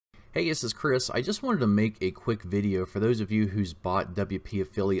Hey, this is Chris. I just wanted to make a quick video for those of you who's bought WP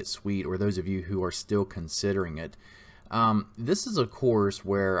Affiliate Suite or those of you who are still considering it. This is a course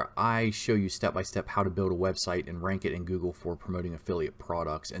where I show you step by step how to build a website and rank it in Google for promoting affiliate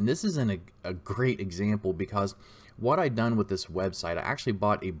products. And this is a great example because what I'd done with this website, I actually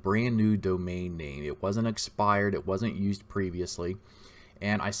bought a brand new domain name. It wasn't expired, it wasn't used previously,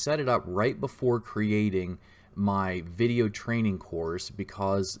 and I set it up right before creating my video training course,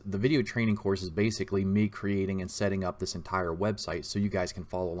 because the video training course is basically me creating and setting up this entire website so you guys can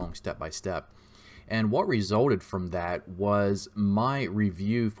follow along step by step. And what resulted from that was my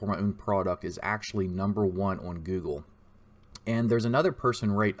review for my own product is actually #1 on Google. And there's another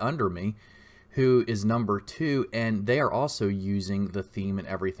person right under me who is #2, and they are also using the theme and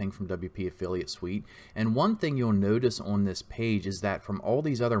everything from WP Affiliate Suite. And one thing you'll notice on this page is that from all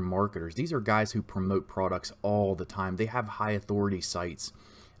these other marketers, these are guys who promote products all the time. They have high authority sites.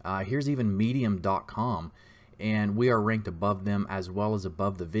 Here's even medium.com, and we are ranked above them as well as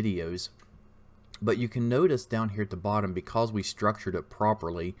above the videos. But you can notice down here at the bottom, because we structured it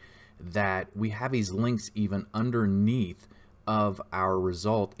properly, that we have these links even underneath of our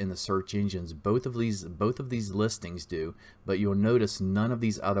result in the search engines. Both of these listings do, but you'll notice none of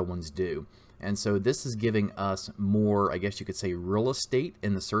these other ones do. And so this is giving us more, I guess you could say, real estate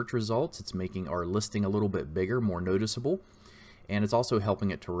in the search results. It's making our listing a little bit bigger, more noticeable, and it's also helping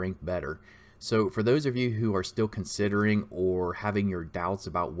it to rank better. So for those of you who are still considering or having your doubts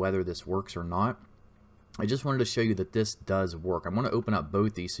about whether this works or not, I just wanted to show you that this does work. I'm going to open up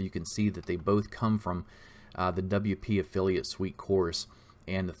both these so you can see that they both come from the WP Affiliate Suite course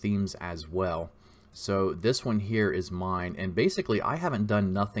and the themes as well. So this one here is mine, and basically I haven't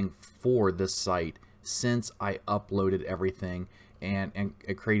done nothing for this site since I uploaded everything and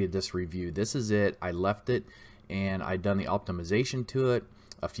created this review. This is it. I left it and I done the optimization to it,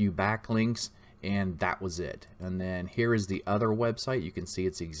 a few backlinks, and that was it. And then here is the other website. You can see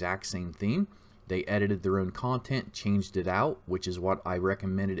it's the exact same theme. They edited their own content, changed it out, which is what I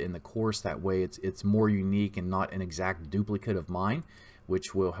recommended in the course. That way it's more unique and not an exact duplicate of mine,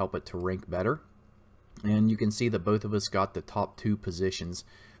 which will help it to rank better. And you can see that both of us got the top 2 positions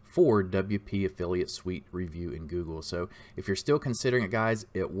for WP Affiliate Suite review in Google. So if you're still considering it, guys,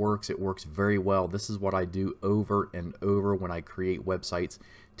 it works. It works very well. This is what I do over and over when I create websites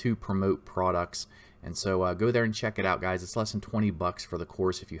to promote products. And so go there and check it out, guys. It's less than 20 bucks for the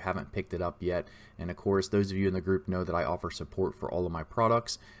course if you haven't picked it up yet. And of course, those of you in the group know that I offer support for all of my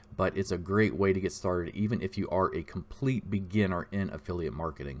products, but it's a great way to get started even if you are a complete beginner in affiliate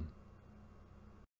marketing.